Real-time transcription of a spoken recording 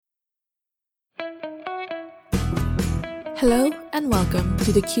Hello and welcome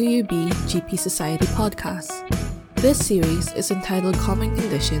to the QUB GP Society podcast. This series is entitled Common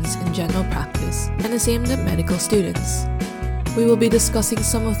Conditions in General Practice and is aimed at medical students. We will be discussing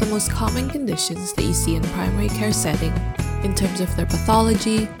some of the most common conditions that you see in primary care setting in terms of their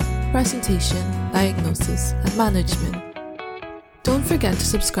pathology, presentation, diagnosis, and management. Don't forget to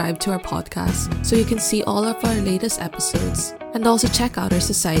subscribe to our podcast so you can see all of our latest episodes, and also check out our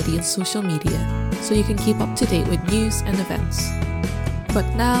society and social media so you can keep up to date with news and events. But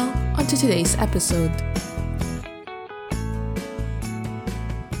now, on to today's episode.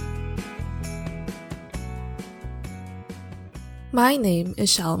 My name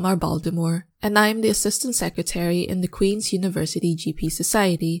is Shalmar Baltimore, and I am the Assistant Secretary in the Queen's University GP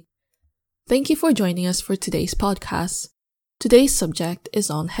Society. Thank you for joining us for today's podcast. Today's subject is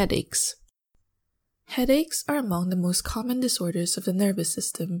on headaches. Headaches are among the most common disorders of the nervous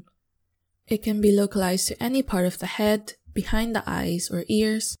system. It can be localized to any part of the head, behind the eyes or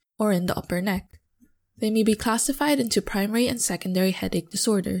ears, or in the upper neck. They may be classified into primary and secondary headache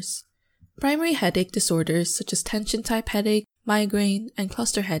disorders. Primary headache disorders such as tension-type headache, migraine, and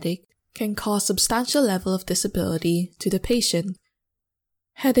cluster headache can cause substantial level of disability to the patient.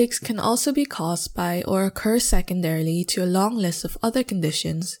 Headaches can also be caused by or occur secondarily to a long list of other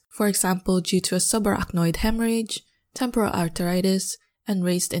conditions, for example due to a subarachnoid hemorrhage, temporal arteritis, and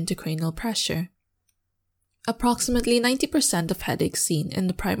raised intracranial pressure. Approximately 90% of headaches seen in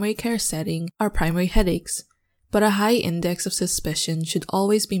the primary care setting are primary headaches, but a high index of suspicion should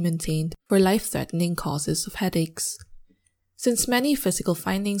always be maintained for life-threatening causes of headaches. Since many physical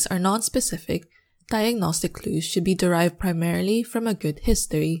findings are non-specific, diagnostic clues should be derived primarily from a good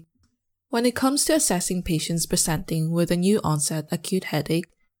history. When it comes to assessing patients presenting with a new onset acute headache,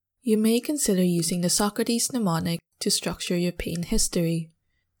 you may consider using the Socrates mnemonic to structure your pain history.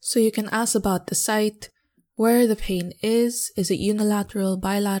 So you can ask about the site, where the pain is it unilateral,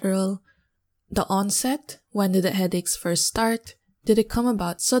 bilateral, the onset, when did the headaches first start, did it come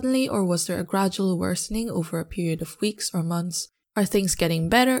about suddenly or was there a gradual worsening over a period of weeks or months? Are things getting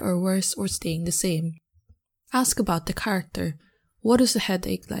better or worse or staying the same? Ask about the character. What is the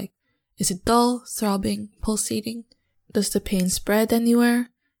headache like? Is it dull, throbbing, pulsating? Does the pain spread anywhere?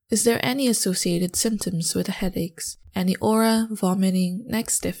 Is there any associated symptoms with the headaches? Any aura, vomiting, neck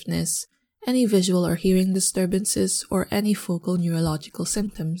stiffness, any visual or hearing disturbances, or any focal neurological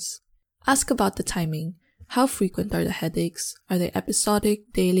symptoms? Ask about the timing. How frequent are the headaches? Are they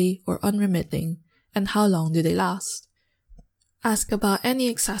episodic, daily, or unremitting? And how long do they last? Ask about any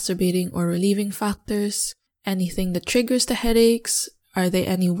exacerbating or relieving factors, anything that triggers the headaches. Are they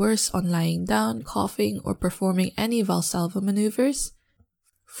any worse on lying down, coughing, or performing any Valsalva maneuvers?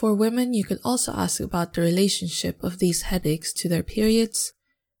 For women, you could also ask about the relationship of these headaches to their periods.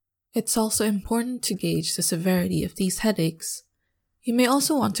 It's also important to gauge the severity of these headaches. You may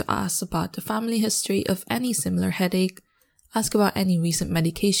also want to ask about the family history of any similar headache, ask about any recent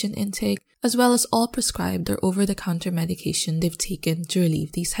medication intake, as well as all prescribed or over-the-counter medication they've taken to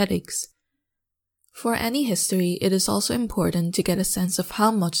relieve these headaches. For any history, it is also important to get a sense of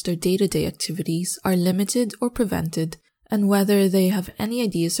how much their day-to-day activities are limited or prevented, and whether they have any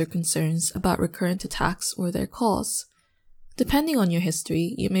ideas or concerns about recurrent attacks or their cause. Depending on your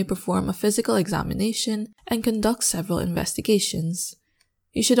history, you may perform a physical examination and conduct several investigations.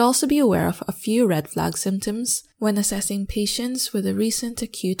 You should also be aware of a few red flag symptoms when assessing patients with a recent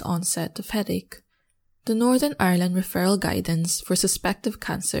acute onset of headache. The Northern Ireland Referral Guidance for Suspected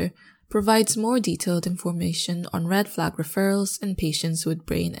Cancer provides more detailed information on red flag referrals in patients with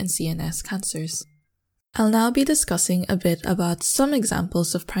brain and CNS cancers. I'll now be discussing a bit about some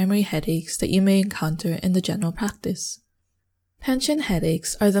examples of primary headaches that you may encounter in the general practice. Tension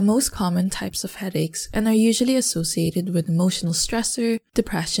headaches are the most common types of headaches and are usually associated with emotional stressor,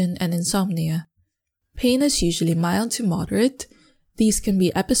 depression, and insomnia. Pain is usually mild to moderate. These can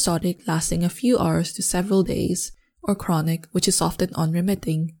be episodic, lasting a few hours to several days, or chronic, which is often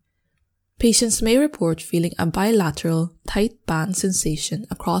unremitting. Patients may report feeling a bilateral, tight band sensation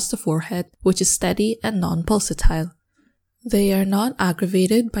across the forehead, which is steady and non-pulsatile. They are not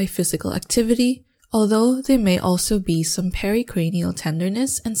aggravated by physical activity, although there may also be some pericranial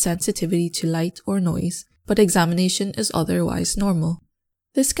tenderness and sensitivity to light or noise, but examination is otherwise normal.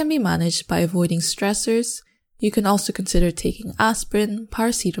 This can be managed by avoiding stressors. You can also consider taking aspirin,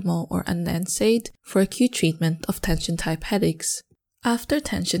 paracetamol, or an NSAID for acute treatment of tension-type headaches. After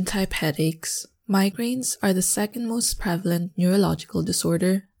tension-type headaches, migraines are the second most prevalent neurological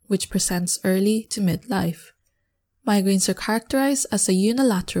disorder, which presents early to midlife. Migraines are characterized as a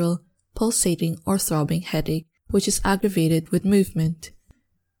unilateral, pulsating or throbbing headache, which is aggravated with movement.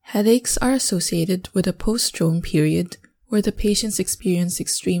 Headaches are associated with a post-stroke period where the patients experience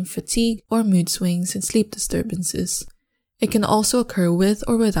extreme fatigue or mood swings and sleep disturbances. It can also occur with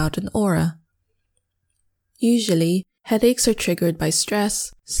or without an aura. Usually, headaches are triggered by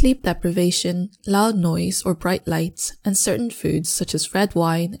stress, sleep deprivation, loud noise or bright lights, and certain foods such as red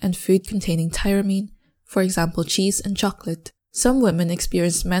wine and food containing tyramine, for example cheese and chocolate. Some women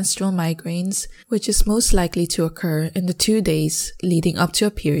experience menstrual migraines, which is most likely to occur in the 2 days leading up to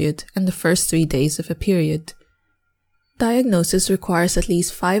a period and the first 3 days of a period. Diagnosis requires at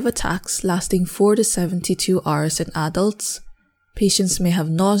least 5 attacks lasting 4 to 72 hours in adults. Patients may have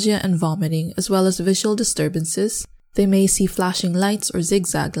nausea and vomiting as well as visual disturbances. They may see flashing lights or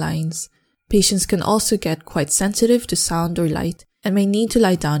zigzag lines. Patients can also get quite sensitive to sound or light and may need to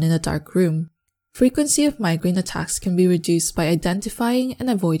lie down in a dark room. Frequency of migraine attacks can be reduced by identifying and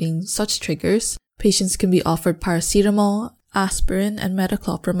avoiding such triggers. Patients can be offered paracetamol, aspirin and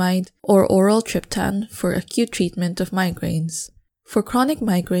metoclopramide, or oral triptan for acute treatment of migraines. For chronic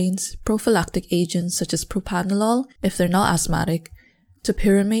migraines, prophylactic agents such as propranolol, if they're not asthmatic,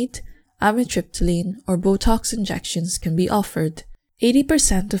 topiramate, amitriptyline, or Botox injections can be offered.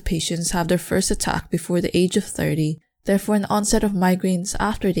 80% of patients have their first attack before the age of 30, therefore an onset of migraines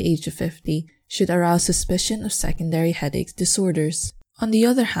after the age of 50 should arouse suspicion of secondary headache disorders. On the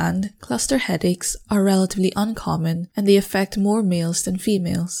other hand, cluster headaches are relatively uncommon and they affect more males than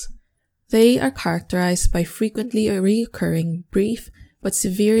females. They are characterized by frequently recurring, brief but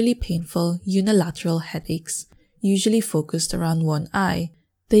severely painful unilateral headaches, usually focused around one eye.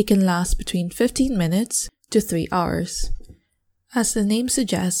 They can last between 15 minutes to 3 hours. As the name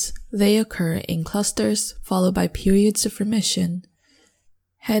suggests, they occur in clusters followed by periods of remission.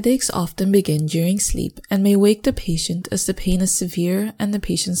 Headaches often begin during sleep and may wake the patient as the pain is severe and the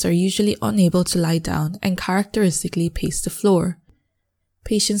patients are usually unable to lie down and characteristically pace the floor.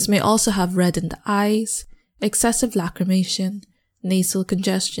 Patients may also have reddened eyes, excessive lacrimation, nasal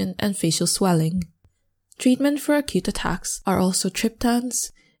congestion, and facial swelling. Treatment for acute attacks are also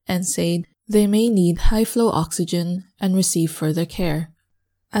triptans, NSAID. They may need high-flow oxygen and receive further care.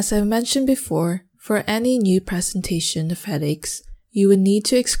 As I've mentioned before, for any new presentation of headaches, you would need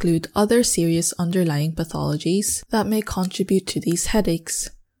to exclude other serious underlying pathologies that may contribute to these headaches.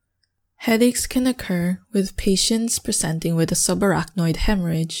 Headaches can occur with patients presenting with a subarachnoid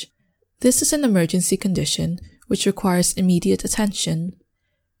hemorrhage. This is an emergency condition which requires immediate attention.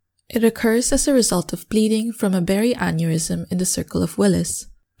 It occurs as a result of bleeding from a berry aneurysm in the circle of Willis.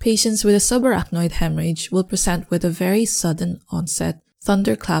 Patients with a subarachnoid hemorrhage will present with a very sudden onset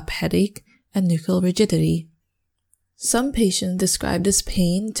thunderclap headache and nuchal rigidity. Some patients describe this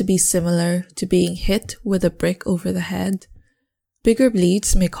pain to be similar to being hit with a brick over the head. Bigger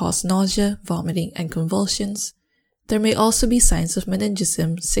bleeds may cause nausea, vomiting, and convulsions. There may also be signs of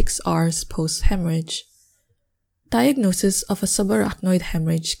meningism 6 hours post-hemorrhage. Diagnosis of a subarachnoid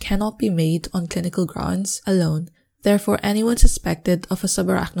hemorrhage cannot be made on clinical grounds alone. Therefore, anyone suspected of a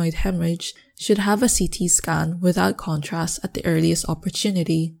subarachnoid hemorrhage should have a CT scan without contrast at the earliest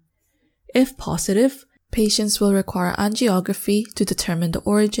opportunity. If positive, patients will require angiography to determine the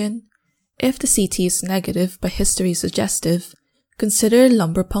origin. If the CT is negative but history suggestive, consider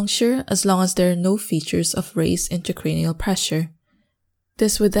lumbar puncture as long as there are no features of raised intracranial pressure.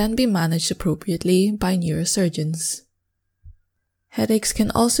 This would then be managed appropriately by neurosurgeons. Headaches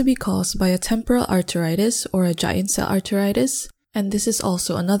can also be caused by a temporal arteritis or a giant cell arteritis, and this is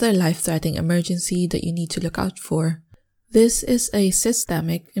also another life-threatening emergency that you need to look out for. This is a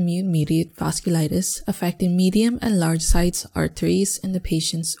systemic immune-mediated vasculitis affecting medium and large-sized arteries in the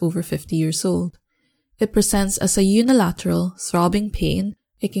patients over 50 years old. It presents as a unilateral, throbbing pain.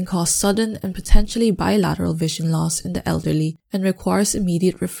 It can cause sudden and potentially bilateral vision loss in the elderly and requires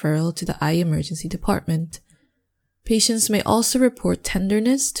immediate referral to the eye emergency department. Patients may also report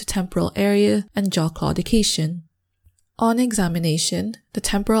tenderness to temporal area and jaw claudication. On examination, the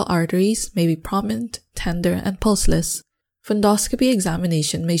temporal arteries may be prominent, tender, and pulseless. Fundoscopy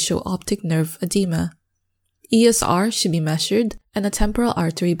examination may show optic nerve edema. ESR should be measured and a temporal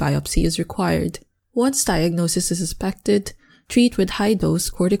artery biopsy is required. Once diagnosis is suspected, treat with high-dose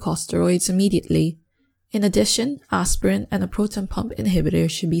corticosteroids immediately. In addition, aspirin and a proton pump inhibitor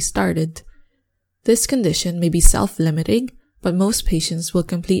should be started. This condition may be self-limiting, but most patients will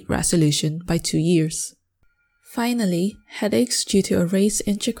complete resolution by 2 years. Finally, headaches due to a raised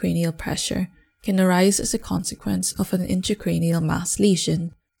intracranial pressure can arise as a consequence of an intracranial mass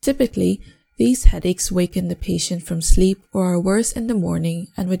lesion. Typically, these headaches waken the patient from sleep or are worse in the morning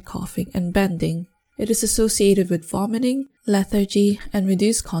and with coughing and bending. It is associated with vomiting, lethargy, and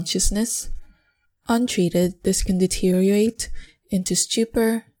reduced consciousness. Untreated, this can deteriorate into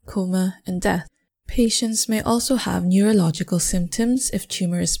stupor, coma, and death. Patients may also have neurological symptoms if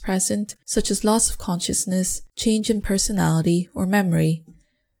tumor is present, such as loss of consciousness, change in personality, or memory.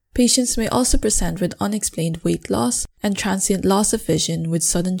 Patients may also present with unexplained weight loss and transient loss of vision with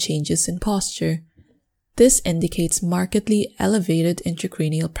sudden changes in posture. This indicates markedly elevated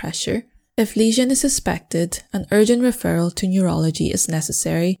intracranial pressure. If lesion is suspected, an urgent referral to neurology is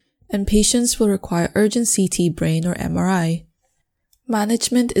necessary, and patients will require urgent CT brain or MRI.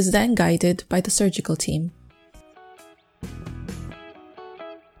 Management is then guided by the surgical team.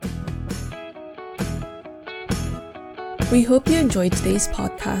 We hope you enjoyed today's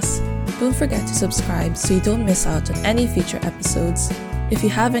podcast. Don't forget to subscribe so you don't miss out on any future episodes. If you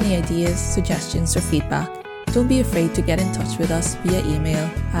have any ideas, suggestions, or feedback, don't be afraid to get in touch with us via email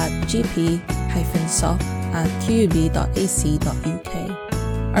at gp-soc@qub.ac.uk.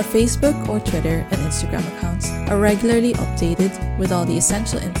 Our Facebook or Twitter and Instagram accounts are regularly updated with all the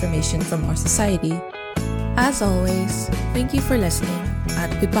essential information from our society. As always, thank you for listening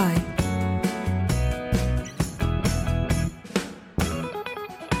and goodbye.